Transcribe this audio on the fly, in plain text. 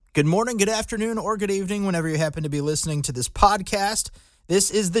Good morning, good afternoon, or good evening, whenever you happen to be listening to this podcast. This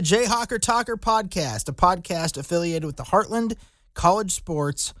is the Jayhawker Talker Podcast, a podcast affiliated with the Heartland College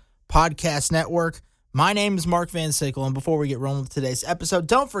Sports Podcast Network. My name is Mark Van Sickle, and before we get rolling with today's episode,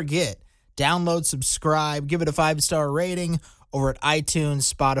 don't forget, download, subscribe, give it a 5-star rating over at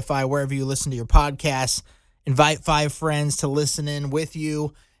iTunes, Spotify, wherever you listen to your podcasts. Invite 5 friends to listen in with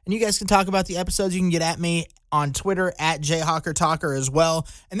you, and you guys can talk about the episodes. You can get at me on Twitter at Jayhawker Talker as well.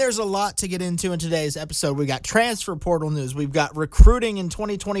 And there's a lot to get into in today's episode. We got transfer portal news. We've got recruiting in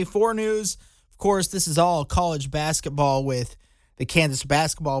 2024 news. Of course, this is all college basketball with the Kansas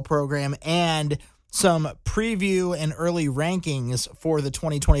basketball program and some preview and early rankings for the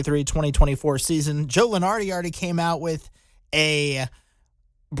 2023-2024 season. Joe Lunardi already came out with a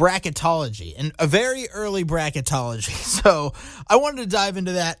bracketology, and a very early bracketology. So I wanted to dive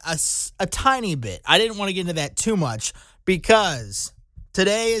into that a tiny bit. I didn't want to get into that too much because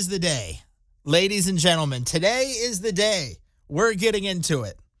today is the day. Ladies and gentlemen, today is the day. We're getting into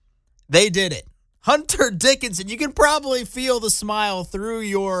it. They did it. Hunter Dickinson, you can probably feel the smile through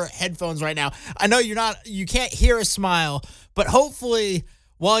your headphones right now. I know you can't hear a smile, but hopefully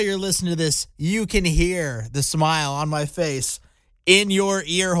while you're listening to this, you can hear the smile on my face in your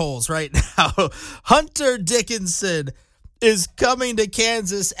ear holes right now. Hunter Dickinson is coming to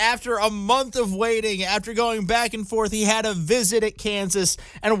Kansas after a month of waiting. After going back and forth, he had a visit at Kansas,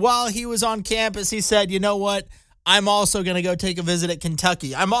 and while he was on campus, he said, you know what? I'm also going to go take a visit at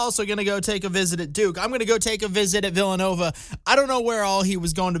Kentucky. I'm also going to go take a visit at Duke. I'm going to go take a visit at Villanova. I don't know where all he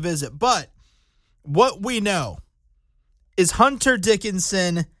was going to visit, but what we know is Hunter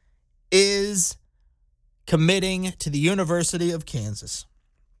Dickinson is committing to the University of Kansas.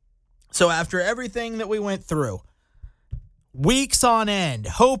 So after everything that we went through, weeks on end,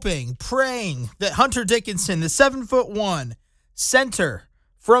 hoping, praying that Hunter Dickinson, the 7'1" center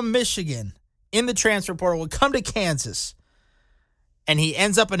from Michigan in the transfer portal, would come to Kansas, and he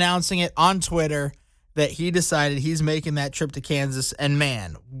ends up announcing it on Twitter that he decided he's making that trip to Kansas. And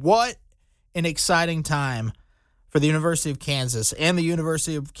man, what an exciting time for the University of Kansas and the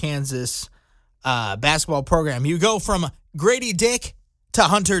University of Kansas basketball program. You go from Grady Dick to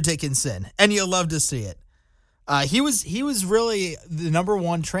Hunter Dickinson, and you'll love to see it. He was really the number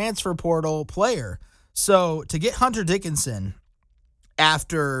one transfer portal player. So to get Hunter Dickinson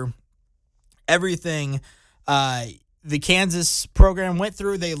after everything the Kansas program went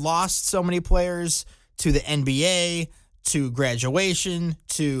through, they lost so many players to the NBA, to graduation,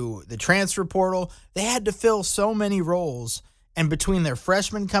 to the transfer portal. They had to fill so many roles, and between their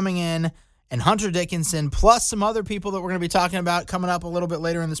freshmen coming in and Hunter Dickinson, plus some other people that we're going to be talking about coming up a little bit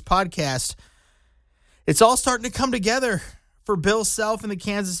later in this podcast, it's all starting to come together for Bill Self and the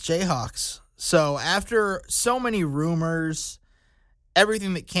Kansas Jayhawks. So after so many rumors,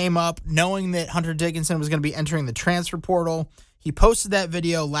 everything that came up, knowing that Hunter Dickinson was going to be entering the transfer portal, he posted that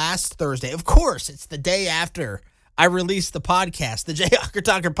video last Thursday. Of course, it's the day after I released the podcast, the Jayhawker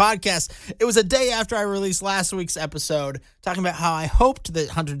Talker Podcast. It was a day after I released last week's episode talking about how I hoped that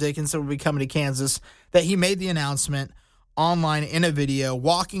Hunter Dickinson would be coming to Kansas, that he made the announcement online in a video,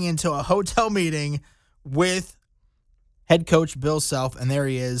 walking into a hotel meeting with head coach Bill Self, and there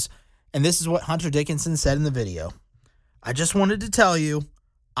he is. And this is what Hunter Dickinson said in the video. I just wanted to tell you,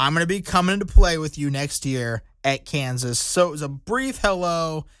 I'm going to be coming to play with you next year at Kansas. So it was a brief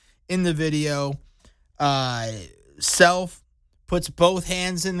hello in the video. Self puts both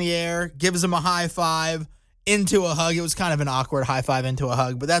hands in the air, gives him a high five into a hug. It was kind of an awkward high five into a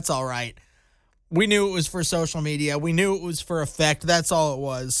hug, but that's all right. We knew it was for social media. We knew it was for effect. That's all it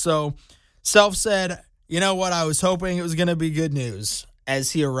was. So Self said, you know what? I was hoping it was going to be good news as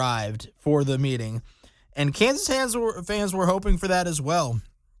he arrived for the meeting. And Kansas fans were hoping for that as well.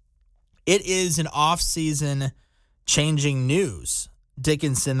 It is an off-season changing news.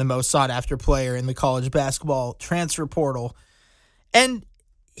 Dickinson, the most sought-after player in the college basketball transfer portal. And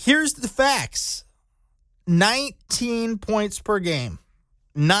here's the facts. 19 points per game,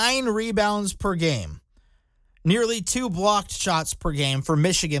 9 rebounds per game, nearly 2 blocked shots per game for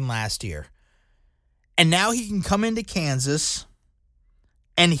Michigan last year. And now he can come into Kansas,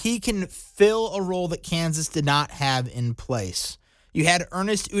 and he can fill a role that Kansas did not have in place. You had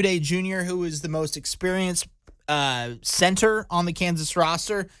Ernest Udeh Jr., who is the most experienced center on the Kansas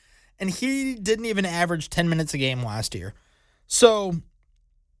roster, and he didn't even average 10 minutes a game last year. So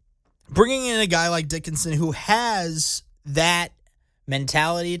bringing in a guy like Dickinson who has that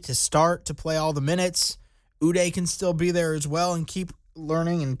mentality to start to play all the minutes, Udeh can still be there as well and keep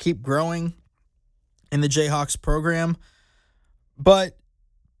learning and keep growing in the Jayhawks program. But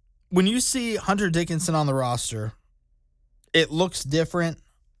when you see Hunter Dickinson on the roster, it looks different.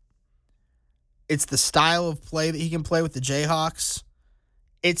 It's the style of play that he can play with the Jayhawks.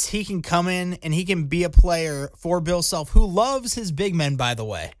 It's he can come in and he can be a player for Bill Self, who loves his big men, by the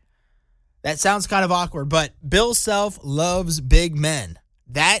way. That sounds kind of awkward, but Bill Self loves big men.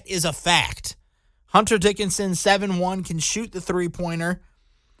 That is a fact. Hunter Dickinson, 7'1", can shoot the three-pointer.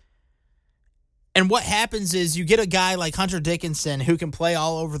 And what happens is you get a guy like Hunter Dickinson who can play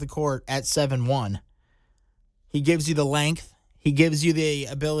all over the court at 7'1". He gives you the length. He gives you the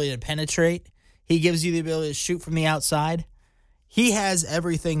ability to penetrate. He gives you the ability to shoot from the outside. He has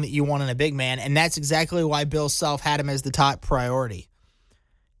everything that you want in a big man, and that's exactly why Bill Self had him as the top priority.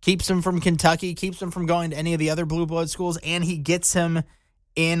 Keeps him from Kentucky, keeps him from going to any of the other blue blood schools, and he gets him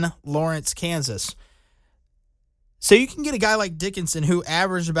in Lawrence, Kansas. So you can get a guy like Dickinson who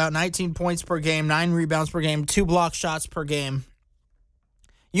averaged about 19 points per game, 9 rebounds per game, 2 block shots per game.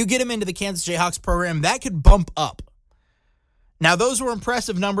 You get him into the Kansas Jayhawks program, that could bump up. Now, those were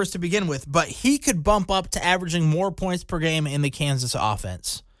impressive numbers to begin with, but he could bump up to averaging more points per game in the Kansas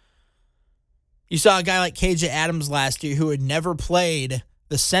offense. You saw a guy like KJ Adams last year who had never played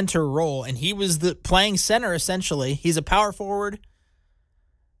the center role, and he was playing center essentially. He's a power forward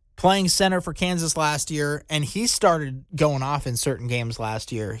playing center for Kansas last year, and he started going off in certain games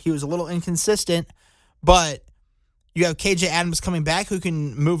last year. He was a little inconsistent, but you have KJ Adams coming back who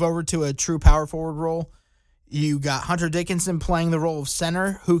can move over to a true power forward role. You got Hunter Dickinson playing the role of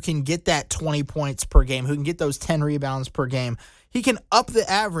center who can get that 20 points per game, who can get those 10 rebounds per game. He can up the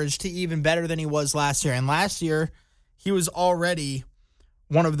average to even better than he was last year. And last year, he was already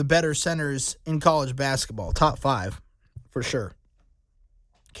one of the better centers in college basketball, top 5 for sure.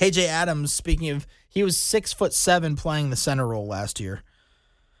 KJ Adams, speaking of, he was 6'7" playing the center role last year.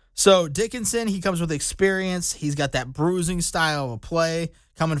 So Dickinson, he comes with experience. He's got that bruising style of play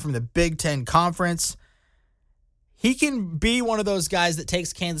coming from the Big Ten Conference. He can be one of those guys that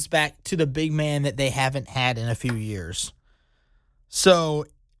takes Kansas back to the big man that they haven't had in a few years. So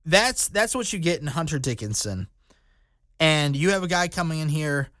that's what you get in Hunter Dickinson. And you have a guy coming in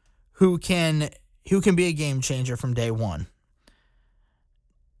here who can be a game changer from day one.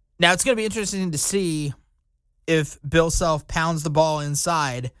 Now, it's going to be interesting to see if Bill Self pounds the ball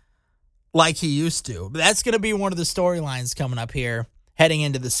inside like he used to. That's going to be one of the storylines coming up here heading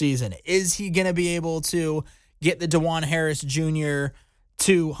into the season. Is he going to be able to get the DeJuan Harris Jr.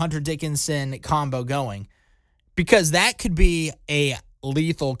 to Hunter Dickinson combo going? Because that could be a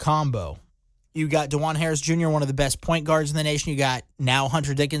lethal combo. You got DeJuan Harris Jr., one of the best point guards in the nation. You got now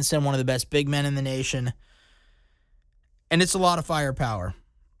Hunter Dickinson, one of the best big men in the nation. And it's a lot of firepower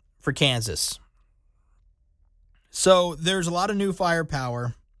for Kansas. So there's a lot of new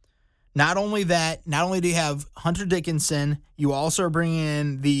firepower. Not only that, not only do you have Hunter Dickinson, you also are bringing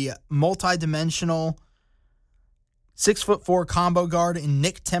in the multi-dimensional 6'4" combo guard in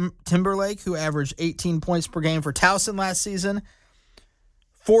Nick Timberlake, who averaged 18 points per game for Towson last season.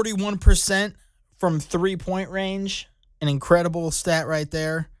 41% from three-point range. An incredible stat right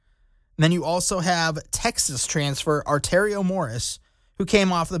there. And then you also have Texas transfer Arterio Morris, who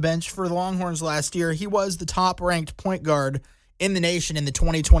came off the bench for the Longhorns last year. He was the top-ranked point guard in the nation in the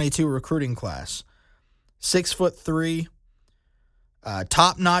 2022 recruiting class. 6'3",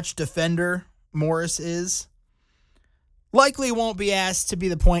 top-notch defender Morris is. Likely won't be asked to be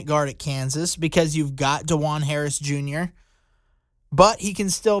the point guard at Kansas because you've got DeJuan Harris Jr., but he can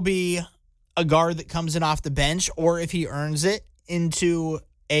still be a guard that comes in off the bench, or if he earns it, into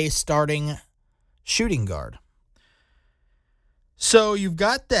a starting shooting guard. So you've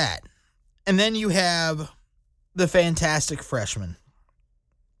got that. And then you have the fantastic freshman,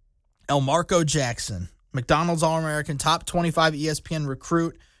 Elmarko Jackson, McDonald's All-American, top 25 ESPN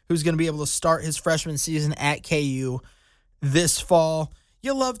recruit, who's going to be able to start his freshman season at KU this fall.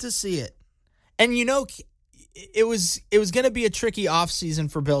 You'll love to see it. And you know, it was going to be a tricky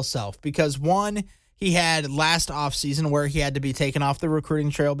offseason for Bill Self because, one, he had last offseason where he had to be taken off the recruiting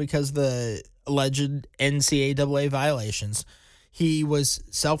trail because of the alleged NCAA violations.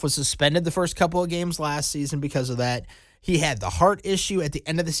 Self was suspended the first couple of games last season because of that. He had the heart issue at the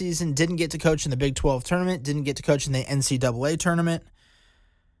end of the season, didn't get to coach in the Big 12 tournament, didn't get to coach in the NCAA tournament.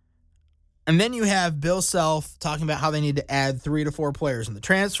 And then you have Bill Self talking about how they need to add 3 to 4 players in the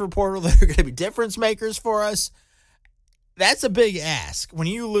transfer portal that are going to be difference makers for us. That's a big ask. When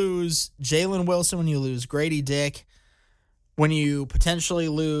you lose Jalen Wilson, when you lose Grady Dick, when you potentially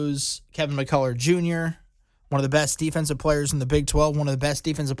lose Kevin McCullough Jr., one of the best defensive players in the Big 12, one of the best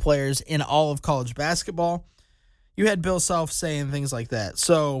defensive players in all of college basketball, you had Bill Self saying things like that.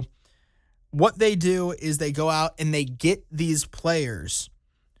 So what they do is they go out and they get these players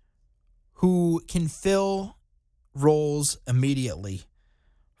who can fill roles immediately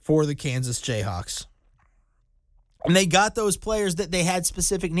for the Kansas Jayhawks. And they got those players that they had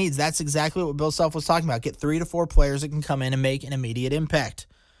specific needs. That's exactly what Bill Self was talking about. Get 3 to 4 players that can come in and make an immediate impact.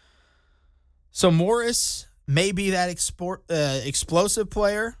 So Morris may be that explosive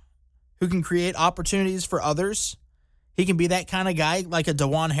player who can create opportunities for others. He can be that kind of guy, like a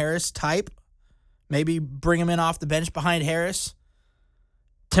DeJuan Harris type. Maybe bring him in off the bench behind Harris.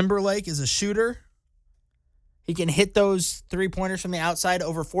 Timberlake is a shooter. He can hit those three-pointers from the outside,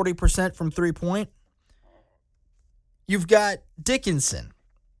 over 40% from three-point. You've got Dickinson.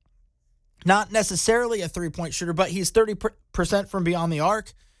 Not necessarily a three-point shooter, but he's 30% from beyond the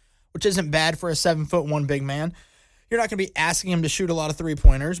arc, which isn't bad for a 7'1" big man. You're not going to be asking him to shoot a lot of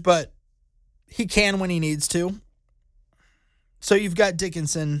three-pointers, but he can when he needs to. So you've got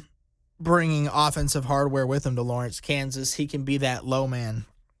Dickinson bringing offensive hardware with him to Lawrence, Kansas. He can be that low man.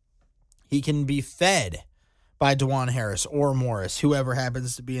 He can be fed by DeJuan Harris or Morris, whoever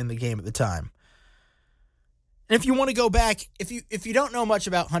happens to be in the game at the time. And if you want to go back, if you don't know much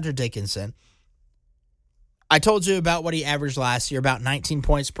about Hunter Dickinson, I told you about what he averaged last year, about 19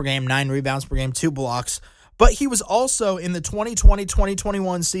 points per game, 9 rebounds per game, 2 blocks. But he was also in the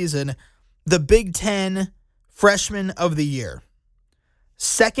 2020-2021 season the Big Ten Freshman of the Year.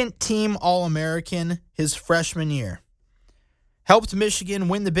 Second team All-American his freshman year. Helped Michigan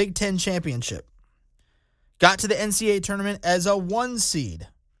win the Big Ten championship. Got to the NCAA tournament as a 1 seed,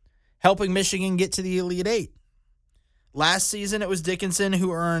 helping Michigan get to the Elite Eight. Last season, it was Dickinson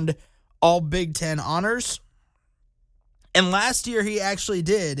who earned all Big Ten honors. And last year, he actually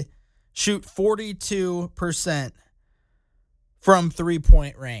did shoot 42% from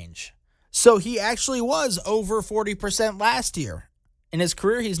three-point range. So he actually was over 40% last year. In his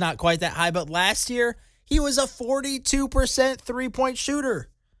career, he's not quite that high, but last year, he was a 42% three-point shooter.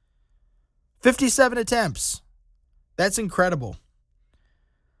 57 attempts. That's incredible.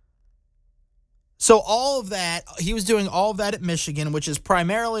 So all of that, he was doing all of that at Michigan, which is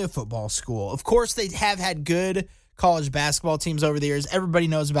primarily a football school. Of course, they have had good college basketball teams over the years. Everybody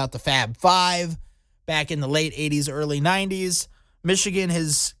knows about the Fab Five back in the late 80s, early 90s. Michigan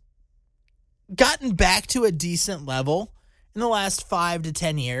has gotten back to a decent level in the last 5 to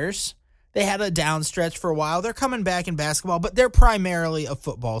 10 years. They had a down stretch for a while. They're coming back in basketball, but they're primarily a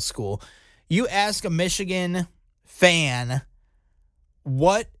football school. You ask a Michigan fan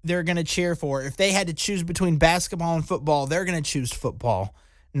what they're going to cheer for. If they had to choose between basketball and football, they're going to choose football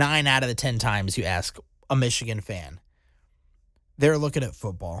 9 out of the 10 times you ask a Michigan fan. They're looking at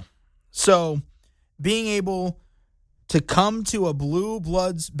football. So being able to come to a blue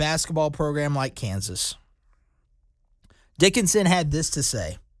bloods basketball program like Kansas, Dickinson had this to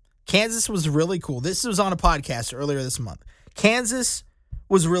say. Kansas was really cool. This was on a podcast earlier this month. Kansas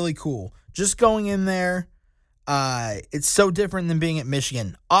was really cool. Just going in there, it's so different than being at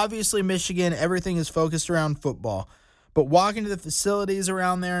Michigan. Obviously, Michigan, everything is focused around football. But walking to the facilities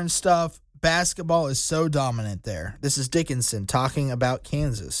around there and stuff, basketball is so dominant there. This is Dickinson talking about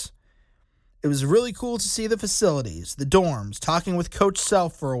Kansas. It was really cool to see the facilities, the dorms, talking with Coach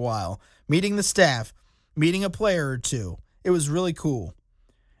Self for a while, meeting the staff, meeting a player or two. It was really cool.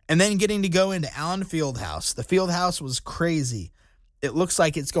 And then getting to go into Allen Fieldhouse. The Fieldhouse was crazy. It looks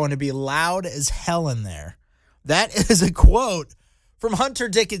like it's going to be loud as hell in there. That is a quote from Hunter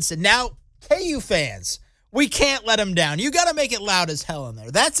Dickinson. Now, KU fans, we can't let him down. You got to make it loud as hell in there.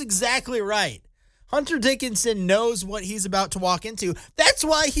 That's exactly right. Hunter Dickinson knows what he's about to walk into. That's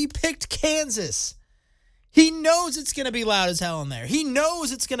why he picked Kansas. He knows it's going to be loud as hell in there. He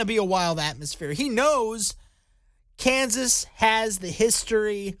knows it's going to be a wild atmosphere. He knows Kansas has the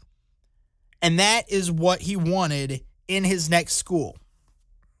history, and that is what he wanted in his next school.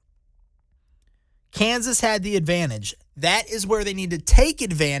 Kansas had the advantage. That is where they need to take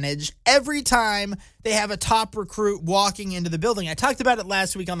advantage every time they have a top recruit walking into the building. I talked about it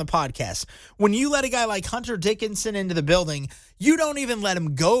last week on the podcast. When you let a guy like Hunter Dickinson into the building, you don't even let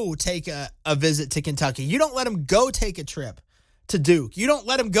him go take a visit to Kentucky. You don't let him go take a trip to Duke. You don't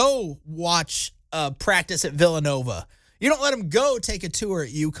let him go watch practice at Villanova. You don't let him go take a tour at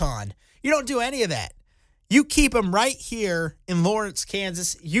UConn. You don't do any of that. You keep him right here in Lawrence,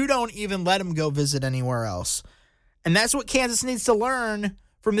 Kansas. You don't even let him go visit anywhere else. And that's what Kansas needs to learn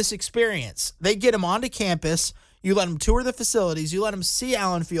from this experience. They get him onto campus. You let him tour the facilities. You let him see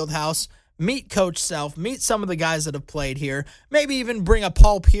Allen Fieldhouse, meet Coach Self, meet some of the guys that have played here. Maybe even bring a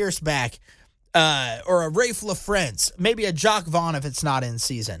Paul Pierce back or a Rafe LaFrance, maybe a Jock Vaughn if it's not in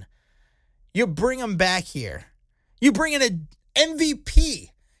season. You bring him back here. You bring in an MVP.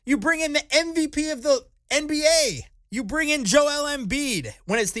 You bring in the MVP of the NBA. You bring in Joel Embiid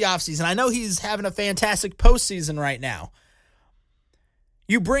when it's the offseason. I know he's having a fantastic postseason right now.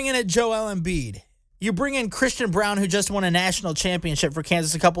 You bring in a Joel Embiid. You bring in Christian Brown, who just won a national championship for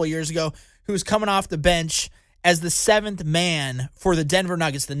Kansas a couple of years ago, who's coming off the bench as the 7th man for the Denver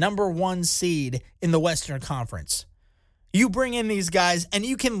Nuggets, the number 1 seed in the Western Conference. You bring in these guys, and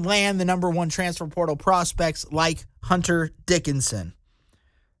you can land the number 1 transfer portal prospects like Hunter Dickinson.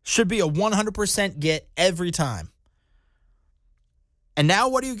 Should be a 100% get every time. And now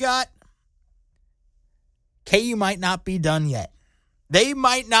what do you got? KU might not be done yet. They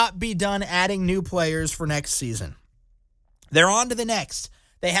might not be done adding new players for next season. They're on to the next.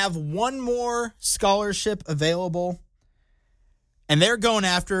 They have one more scholarship available, and they're going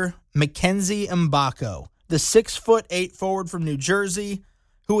after Mackenzie Mbako, the 6'8" forward from New Jersey,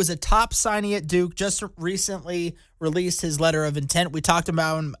 who was a top signee at Duke, just recently released his letter of intent. We talked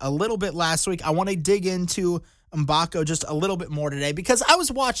about him a little bit last week. I want to dig into Mbako just a little bit more today because I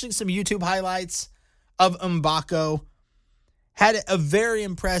was watching some YouTube highlights of Mbako. Had a very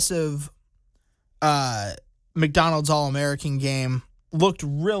impressive McDonald's All-American game. Looked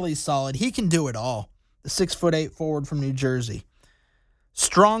really solid. He can do it all. The 6'8" forward from New Jersey.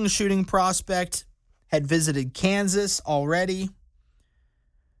 Strong shooting prospect. Had visited Kansas already.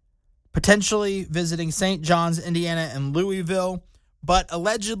 Potentially visiting St. John's, Indiana, and Louisville. But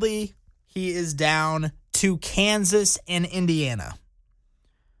allegedly, he is down to Kansas and Indiana.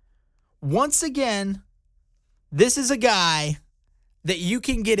 Once again, this is a guy that you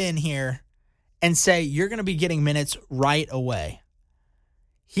can get in here and say you're going to be getting minutes right away.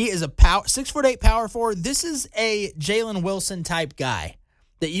 He is a 6'8" power forward. This is a Jalen Wilson type guy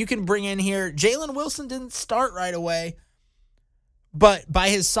that you can bring in here. Jalen Wilson didn't start right away, but by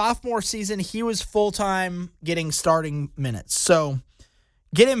his sophomore season, he was full-time getting starting minutes. So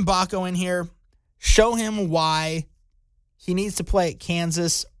get Mbako in here. Show him why he needs to play at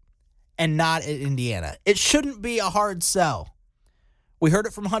Kansas and not at Indiana. It shouldn't be a hard sell. We heard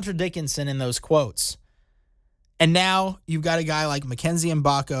it from Hunter Dickinson in those quotes. And now you've got a guy like Mackenzie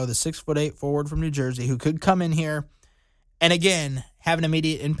Mbako, the 6'8" forward from New Jersey, who could come in here and, again, have an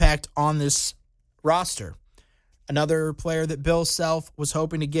immediate impact on this roster. Another player that Bill Self was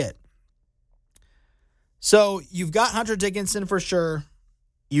hoping to get. So you've got Hunter Dickinson for sure.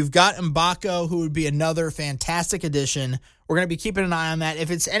 You've got Mbako, who would be another fantastic addition. We're going to be keeping an eye on that. If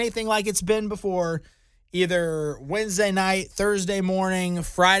it's anything like it's been before, either Wednesday night, Thursday morning,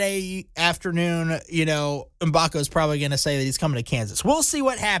 Friday afternoon, Mbako's probably going to say that he's coming to Kansas. We'll see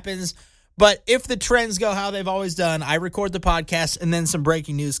what happens. But if the trends go how they've always done, I record the podcast and then some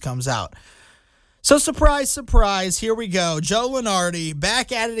breaking news comes out. So surprise, surprise, here we go. Joe Lunardi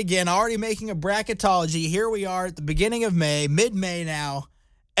back at it again, already making a bracketology. Here we are at the beginning of May, mid-May now.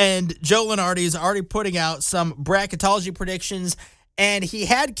 And Joe Lunardi is already putting out some bracketology predictions. And he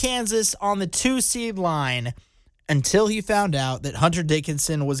had Kansas on the 2-seed line until he found out that Hunter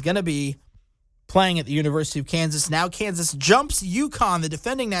Dickinson was going to be playing at the University of Kansas. Now Kansas jumps UConn, the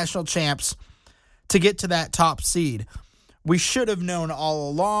defending national champs, to get to that top seed. We should have known all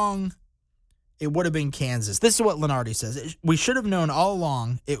along it would have been Kansas. This is what Lunardi says. We should have known all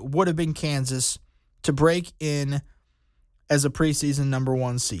along it would have been Kansas to break in as a preseason number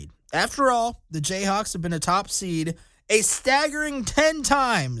 1 seed. After all, the Jayhawks have been a top seed a staggering 10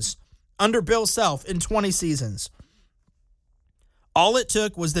 times under Bill Self in 20 seasons. All it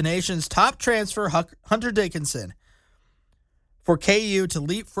took was the nation's top transfer, Hunter Dickinson, for KU to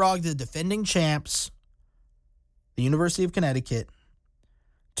leapfrog the defending champs, the University of Connecticut,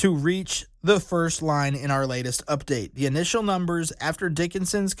 to reach the first line in our latest update. The initial numbers after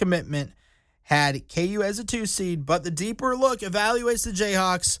Dickinson's commitment had KU as a 2 seed, but the deeper look evaluates the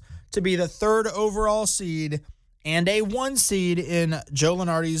Jayhawks to be the 3rd overall seed and a 1 seed in Joe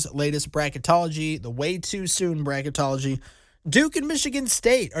Lunardi's latest bracketology, the way too soon bracketology. Duke and Michigan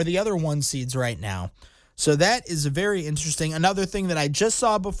State are the other 1 seeds right now. So that is very interesting. Another thing that I just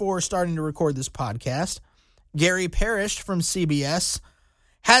saw before starting to record this podcast, Gary Parrish from CBS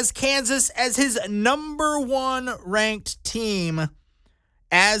has Kansas as his number 1 ranked team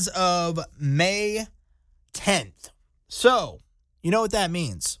as of May 10th. So, you know what that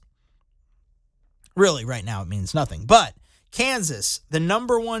means. Really, right now it means nothing. But Kansas, the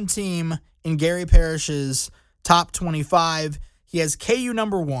number 1 team in Gary Parrish's top 25. He has KU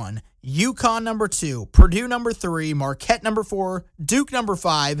number 1, UConn number 2, Purdue number 3, Marquette number 4, Duke number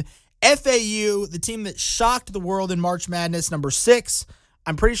 5, FAU, the team that shocked the world in March Madness, number 6.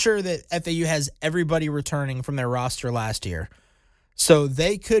 I'm pretty sure that FAU has everybody returning from their roster last year. So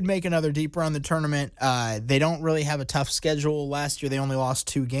they could make another deep run in the tournament. They don't really have a tough schedule. Last year they only lost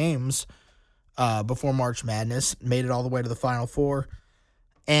 2 games before March Madness, made it all the way to the Final Four.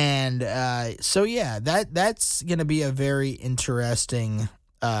 And so, yeah, that's going to be a very interesting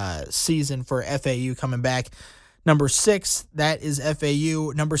season for FAU coming back. Number 6, that is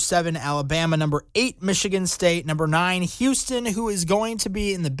FAU. Number 7, Alabama. Number 8, Michigan State. Number 9, Houston, who is going to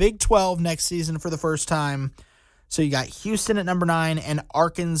be in the Big 12 next season for the first time. So you got Houston at number 9 and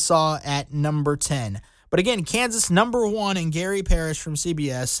Arkansas at number 10. But again, Kansas number 1 and Gary Parrish from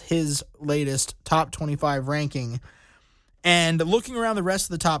CBS, his latest top 25 ranking. And looking around the rest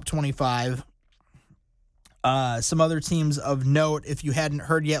of the top 25, some other teams of note, if you hadn't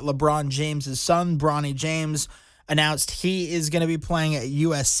heard yet, LeBron James' son, Bronny James, announced he is going to be playing at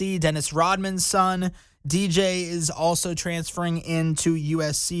USC. Dennis Rodman's son, DJ, is also transferring into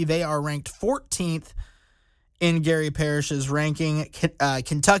USC. They are ranked 14th in Gary Parrish's ranking.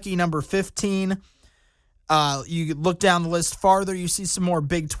 Kentucky, number 15. You look down the list farther, you see some more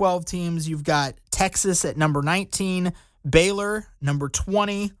Big 12 teams. You've got Texas at number 19, Baylor, number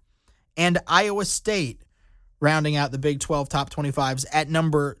 20, and Iowa State rounding out the Big 12 top 25s at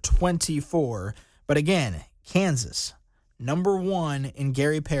number 24. But again, Kansas, number 1 in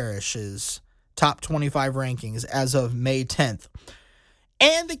Gary Parrish's top 25 rankings as of May 10th.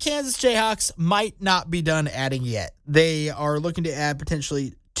 And the Kansas Jayhawks might not be done adding yet. They are looking to add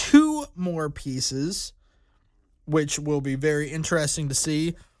potentially 2 more pieces, which will be very interesting to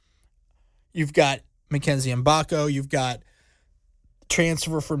see. You've got Mackenzie Mbako. You've got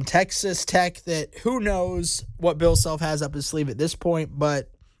transfer from Texas Tech that who knows what Bill Self has up his sleeve at this point, but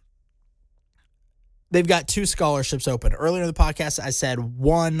they've got 2 scholarships open. Earlier in the podcast, I said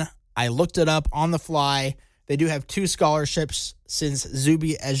 1. I looked it up on the fly. They do have 2 scholarships since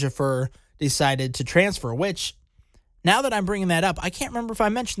Zuby Ejiofor decided to transfer, which, now that I'm bringing that up, I can't remember if I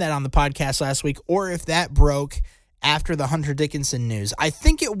mentioned that on the podcast last week or if that broke after the Hunter Dickinson news. I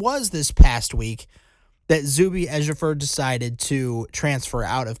think it was this past week that Zuby Ejiofor decided to transfer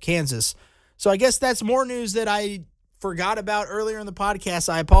out of Kansas. So I guess that's more news that I forgot about earlier in the podcast.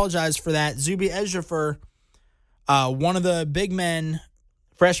 I apologize for that. Zuby Ejiofor, one of the big men,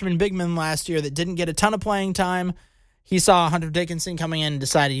 freshman big men last year that didn't get a ton of playing time. He saw Hunter Dickinson coming in and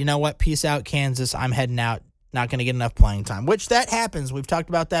decided, you know what, peace out, Kansas. I'm heading out. Not going to get enough playing time, which that happens. We've talked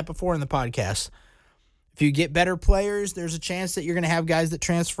about that before in the podcast. If you get better players, there's a chance that you're going to have guys that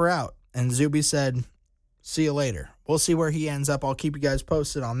transfer out. And Zuby said, see you later. We'll see where he ends up. I'll keep you guys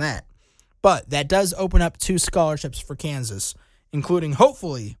posted on that. But that does open up 2 scholarships for Kansas, including,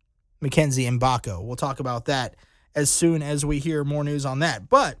 hopefully, Mackenzie Mbako. We'll talk about that as soon as we hear more news on that.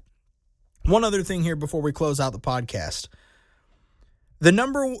 But one other thing here before we close out the podcast. The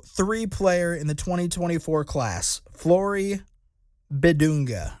number 3 player in the 2024 class, Flory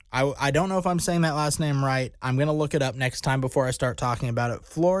Bidunga. I don't know if I'm saying that last name right. I'm going to look it up next time before I start talking about it.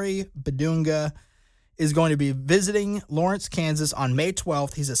 Flory Bidunga is going to be visiting Lawrence, Kansas on May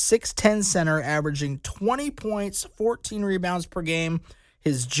 12th. He's a 6'10 center averaging 20 points, 14 rebounds per game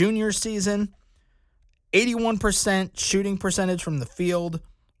his junior season. 81% shooting percentage from the field.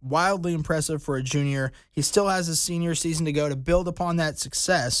 Wildly impressive for a junior. He still has his senior season to go to build upon that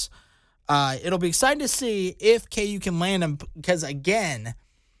success. It'll be exciting to see if KU can land him because, again,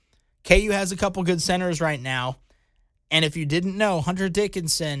 KU has a couple good centers right now. And if you didn't know, Hunter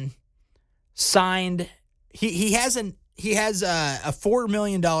Dickinson signed. He has a $4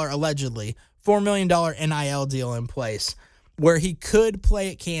 million, allegedly, $4 million NIL deal in place where he could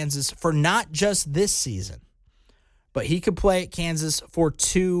play at Kansas for not just this season, but he could play at Kansas for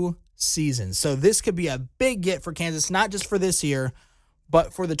 2 seasons. So this could be a big get for Kansas, not just for this year,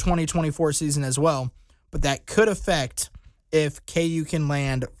 but for the 2024 season as well. But that could affect if KU can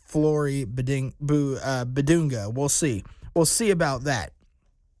land Flory Bidunga. We'll see. We'll see about that.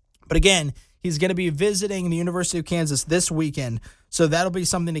 But again, he's going to be visiting the University of Kansas this weekend, so that'll be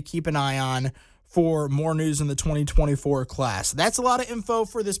something to keep an eye on for more news in the 2024 class. That's a lot of info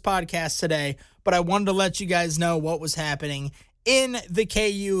for this podcast today, but I wanted to let you guys know what was happening in the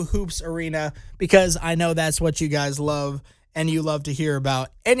KU Hoops Arena because I know that's what you guys love and you love to hear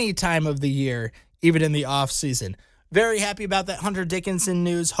about any time of the year, even in the off season. Very happy about that Hunter Dickinson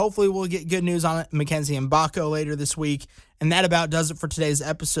news. Hopefully we'll get good news on Mackenzie Mbako later this week. And that about does it for today's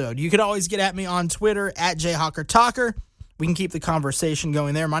episode. You can always get at me on Twitter at JayhawkerTalker. We can keep the conversation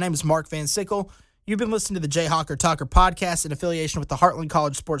going there. My name is Mark Van Sickle. You've been listening to the Jayhawker Talker podcast in affiliation with the Heartland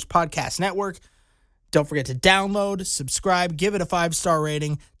College Sports Podcast Network. Don't forget to download, subscribe, give it a 5-star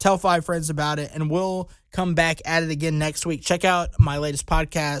rating, tell 5 friends about it, and we'll come back at it again next week. Check out my latest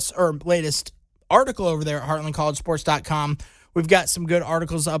podcast or latest article over there at heartlandcollegesports.com. We've got some good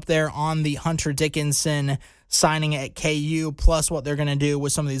articles up there on the Hunter Dickinson signing at KU, plus what they're going to do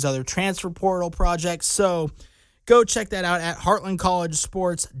with some of these other transfer portal projects. So go check that out at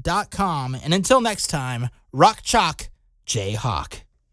heartlandcollegesports.com. And until next time, rock chalk, Jayhawk.